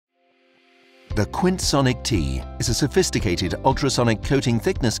The QuintSonic T is a sophisticated ultrasonic coating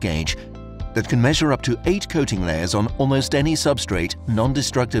thickness gauge that can measure up to 8 coating layers on almost any substrate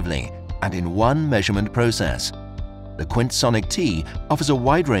non-destructively and in one measurement process. The QuintSonic T offers a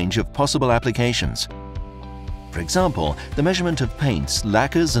wide range of possible applications. For example, the measurement of paints,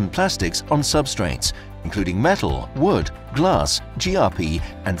 lacquers and plastics on substrates, including metal, wood, glass, GRP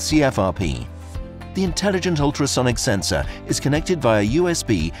and CFRP. The intelligent ultrasonic sensor is connected via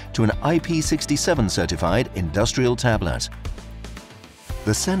USB to an IP67 certified industrial tablet.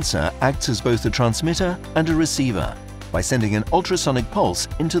 The sensor acts as both a transmitter and a receiver by sending an ultrasonic pulse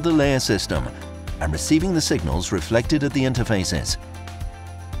into the layer system and receiving the signals reflected at the interfaces.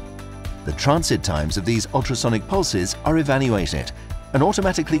 The transit times of these ultrasonic pulses are evaluated and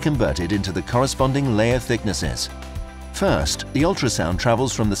automatically converted into the corresponding layer thicknesses. First, the ultrasound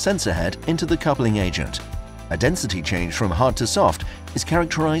travels from the sensor head into the coupling agent. A density change from hard to soft is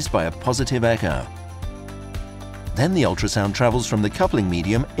characterized by a positive echo. Then the ultrasound travels from the coupling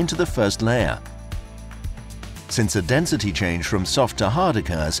medium into the first layer. Since a density change from soft to hard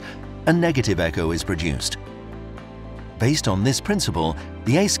occurs, a negative echo is produced. Based on this principle,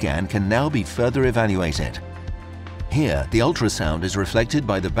 the A-scan can now be further evaluated. Here, the ultrasound is reflected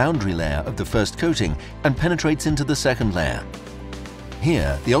by the boundary layer of the first coating and penetrates into the second layer.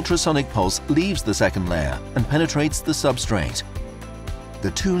 Here, the ultrasonic pulse leaves the second layer and penetrates the substrate.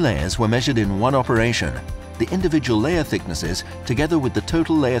 The two layers were measured in one operation. The individual layer thicknesses, together with the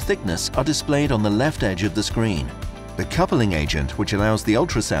total layer thickness, are displayed on the left edge of the screen. The coupling agent, which allows the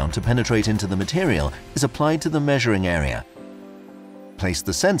ultrasound to penetrate into the material, is applied to the measuring area. Place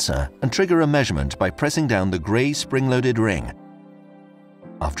the sensor and trigger a measurement by pressing down the grey spring-loaded ring.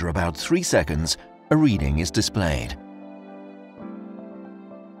 After about 3 seconds, a reading is displayed.